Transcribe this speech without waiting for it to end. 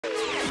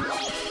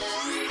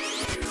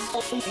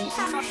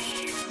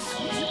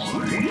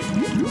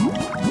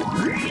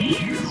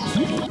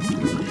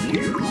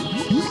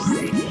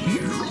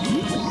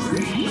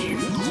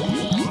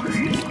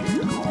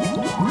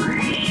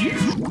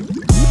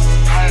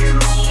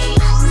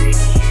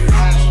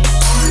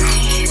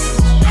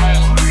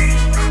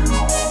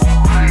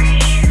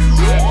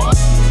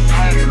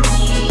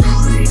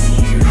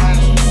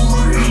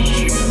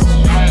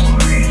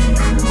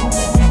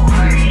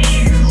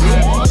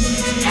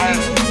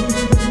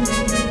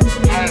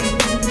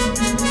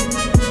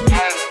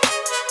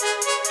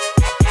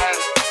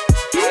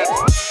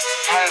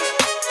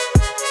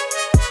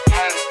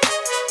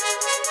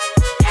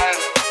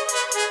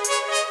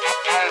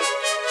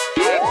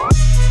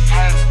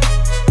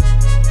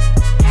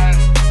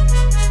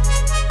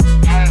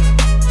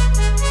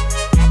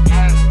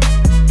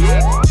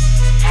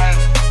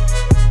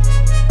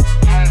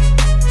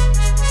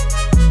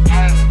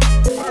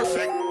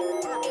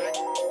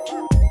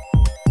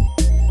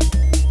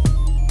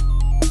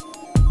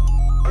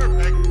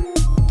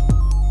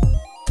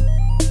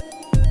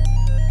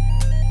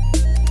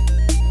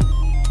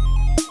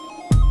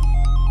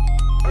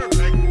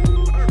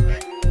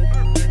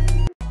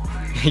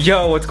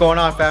Yo, what's going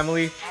on,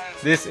 family?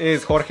 This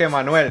is Jorge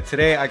Manuel.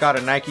 Today I got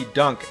a Nike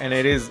Dunk, and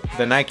it is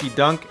the Nike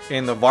Dunk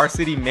in the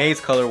Varsity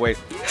Maize colorway.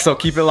 So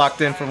keep it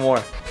locked in for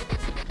more.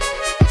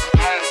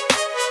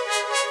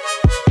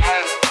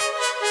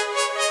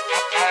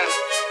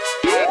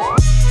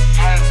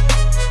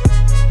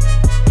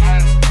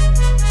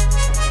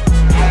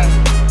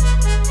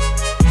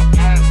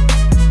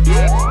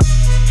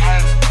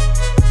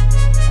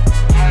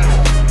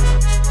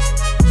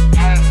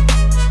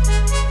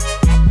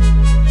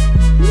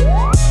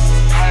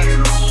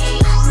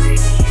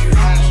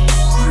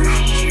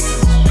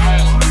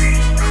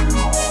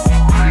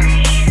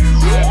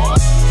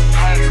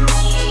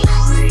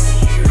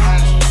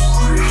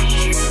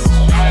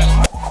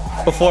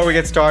 Before we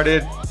get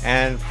started,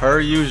 and per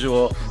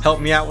usual, help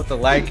me out with the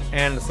like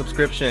and the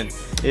subscription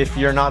if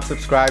you're not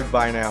subscribed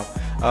by now.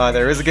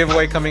 There is a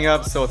giveaway coming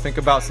up, so think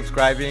about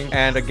subscribing.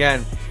 And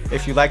again,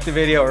 if you like the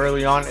video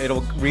early on,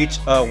 it'll reach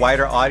a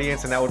wider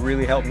audience, and that would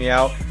really help me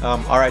out.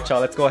 Alright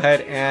y'all, let's go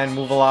ahead and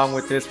move along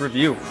with this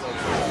review.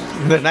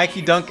 The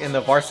Nike Dunk in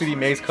the Varsity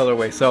Maize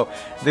colorway. So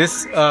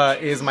this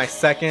is my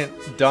second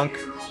dunk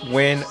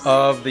win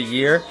of the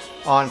year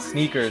on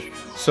sneakers.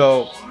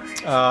 So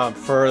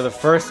for the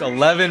first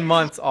 11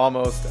 months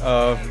almost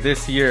of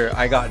this year,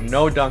 I got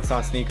no dunks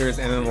on sneakers,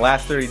 and in the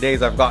last 30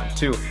 days I've gotten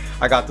two.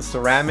 I got the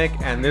ceramic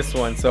and this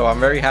one, so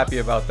I'm very happy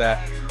about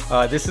that.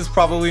 This is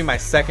probably my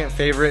second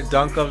favorite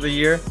dunk of the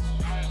year,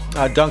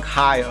 dunk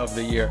high of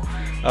the year.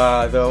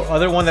 The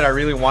other one that I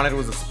really wanted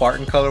was a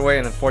Spartan colorway,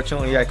 and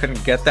unfortunately I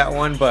couldn't get that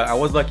one, but I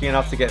was lucky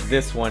enough to get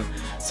this one,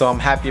 so I'm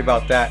happy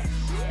about that.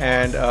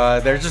 And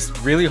they're just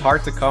really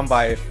hard to come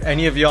by. If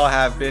any of y'all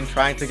have been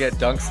trying to get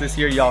dunks this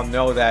year, y'all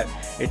know that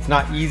it's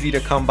not easy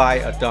to come by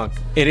a dunk.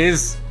 It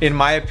is, in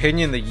my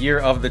opinion, the year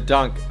of the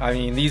dunk. I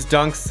mean, these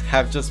dunks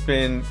have just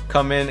been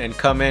come in,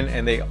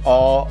 and they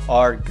all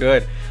are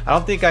good. I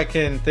don't think I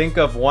can think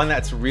of one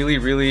that's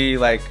really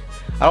like,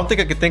 I don't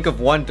think I could think of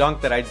one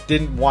dunk that I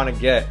didn't want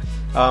to get.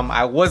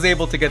 I was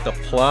able to get the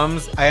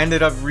plums. I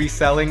ended up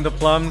reselling the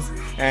plums,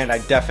 and I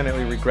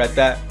definitely regret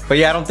that. But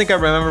yeah, I don't think I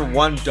remember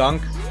one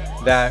dunk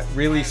that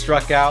really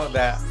struck out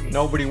that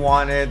nobody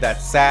wanted, that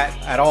sat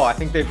at all. I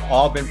think they've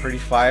all been pretty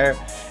fire,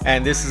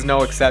 and this is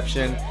no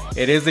exception.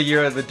 It is the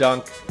year of the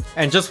dunk.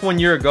 And just 1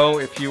 year ago,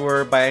 if you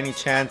were by any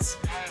chance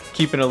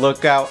keeping a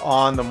lookout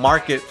on the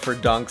market for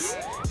dunks,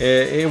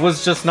 it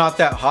was just not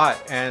that hot,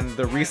 and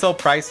the resale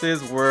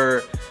prices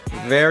were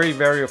very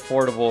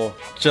affordable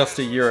just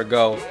a year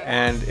ago.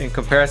 And in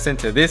comparison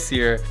to this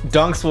year,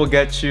 dunks will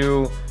get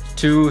you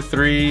 2,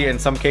 3, in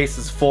some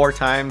cases 4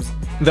 times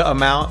the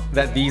amount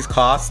that these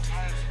cost,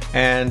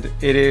 and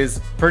it is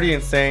pretty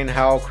insane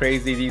how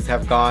crazy these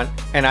have gone.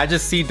 And I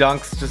just see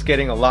dunks just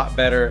getting a lot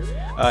better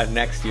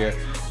next year.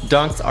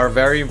 Dunks are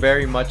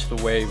very much the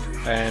wave,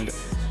 and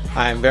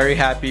I'm very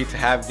happy to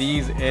have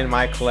these in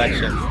my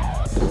collection.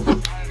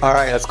 All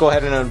right, let's go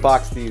ahead and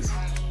unbox these.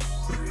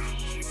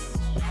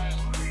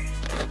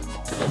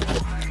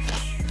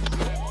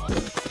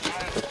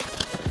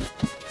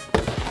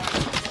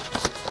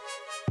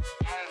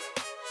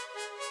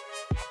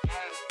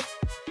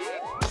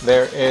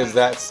 There is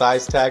that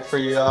size tag for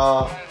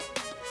y'all.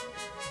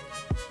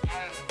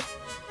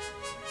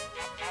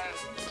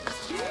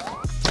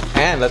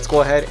 And let's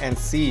go ahead and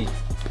see.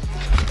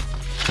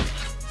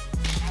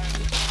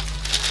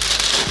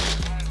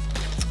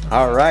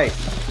 All right,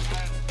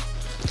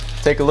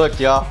 take a look,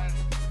 y'all.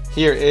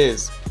 Here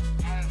is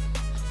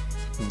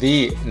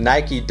the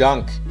Nike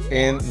Dunk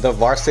in the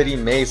Varsity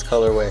Maize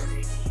colorway.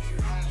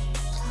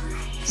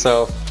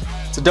 So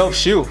it's a dope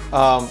shoe.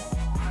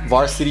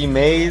 Varsity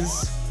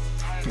Maize,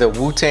 the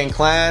Wu-Tang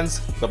Clans,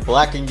 the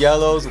black and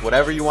yellows,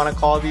 whatever you want to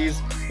call these,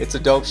 it's a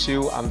dope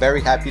shoe. I'm very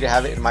happy to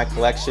have it in my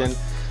collection.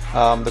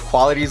 The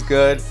quality is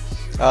good.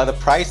 The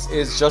price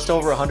is just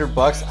over 100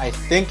 bucks. I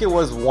think it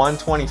was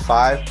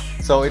 125.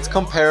 So it's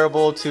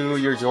comparable to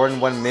your Jordan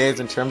 1 mids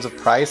in terms of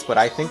price, but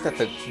I think that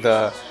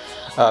the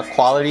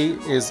quality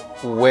is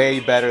way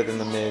better than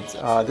the mids.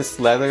 This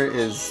leather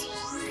is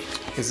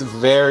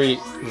very,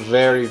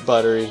 very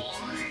buttery.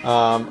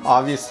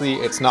 Obviously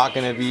it's not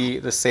going to be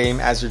the same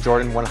as your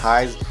Jordan 1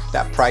 highs.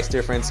 That price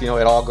difference, you know,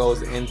 it all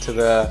goes into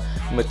the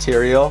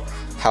material.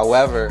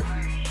 However,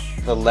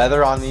 the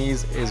leather on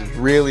these is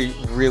really,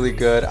 really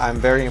good. I'm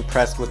very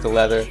impressed with the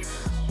leather.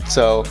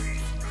 So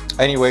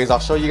anyways, I'll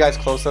show you guys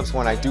close-ups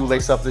when I do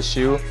lace up the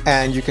shoe,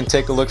 and you can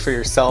take a look for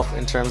yourself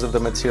in terms of the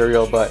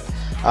material. But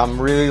I'm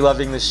really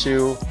loving the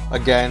shoe.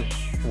 Again,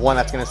 one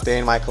that's going to stay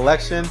in my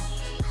collection.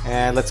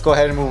 And let's go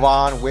ahead and move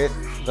on with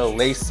the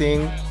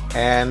lacing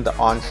and the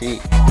on feet.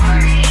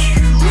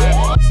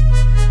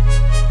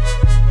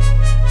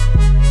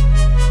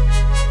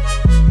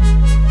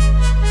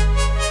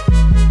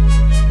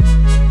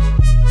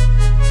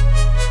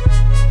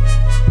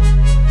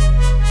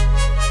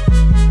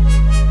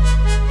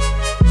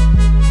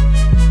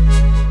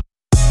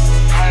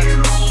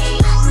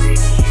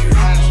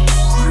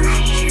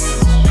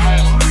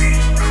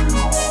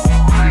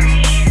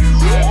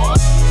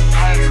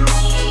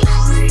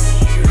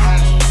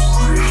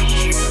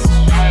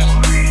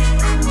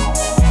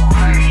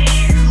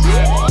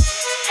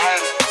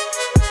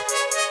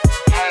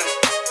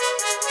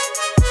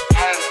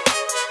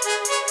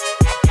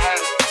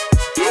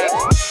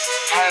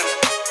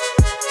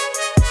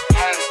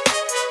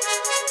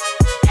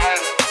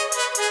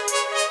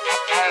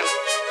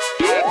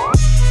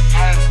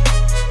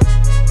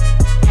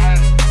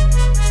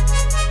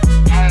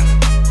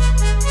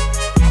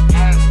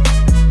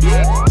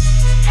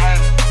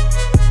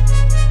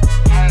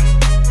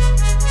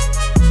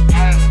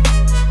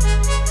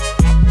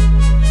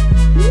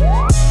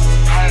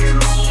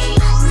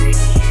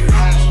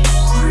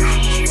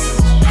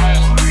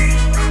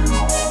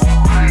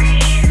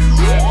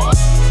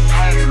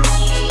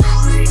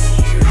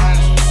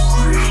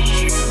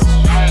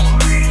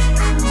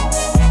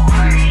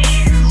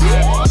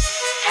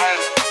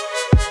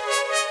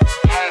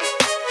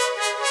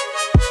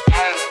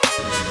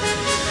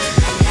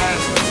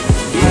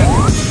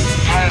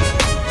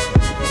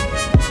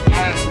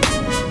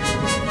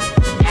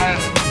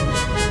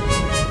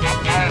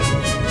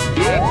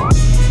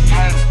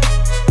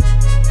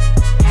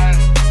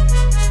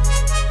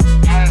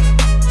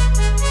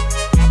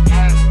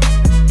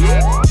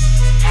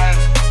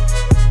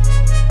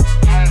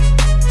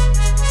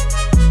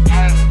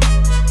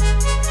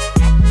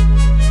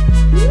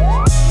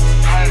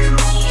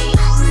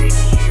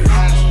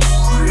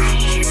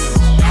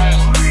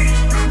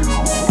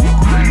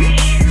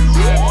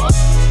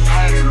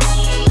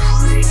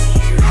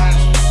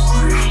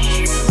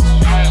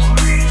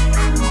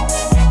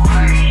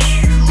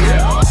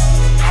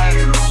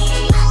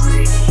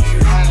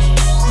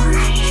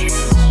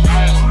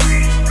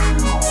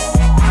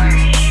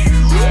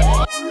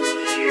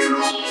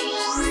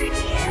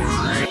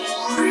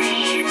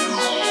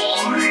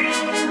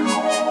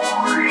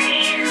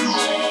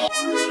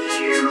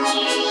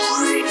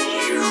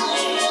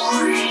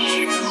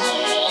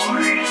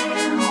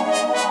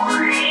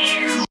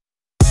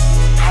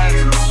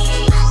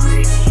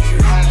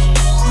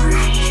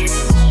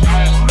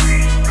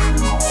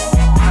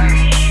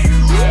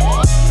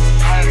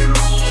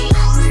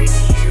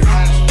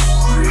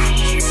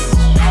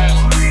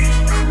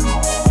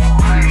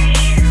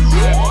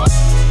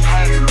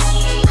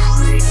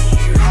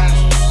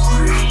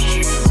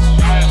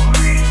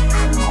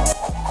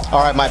 All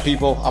right, my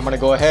people, I'm gonna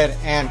go ahead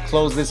and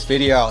close this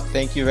video out.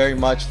 Thank you very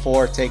much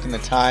for taking the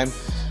time.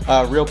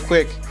 Real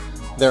quick,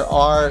 there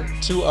are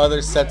two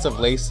other sets of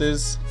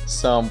laces,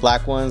 some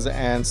black ones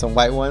and some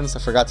white ones. I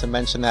forgot to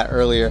mention that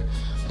earlier,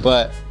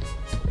 but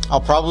I'll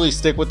probably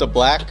stick with the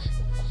black.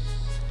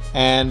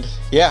 And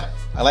yeah,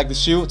 I like the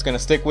shoe. It's gonna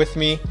stick with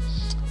me.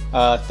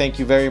 Thank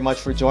you very much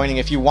for joining.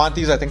 If you want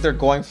these, I think they're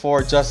going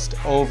for just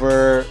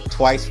over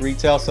twice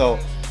retail, so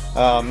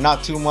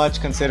not too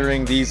much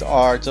considering these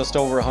are just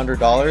over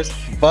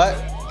 $100, but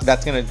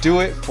that's gonna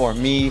do it for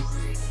me.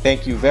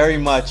 Thank you very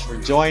much for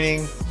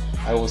joining.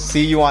 I will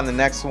see you on the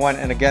next one,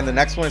 and again, the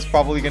next one is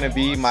probably gonna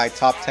be my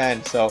top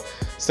 10, so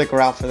stick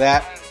around for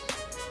that.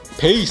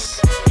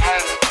 Peace.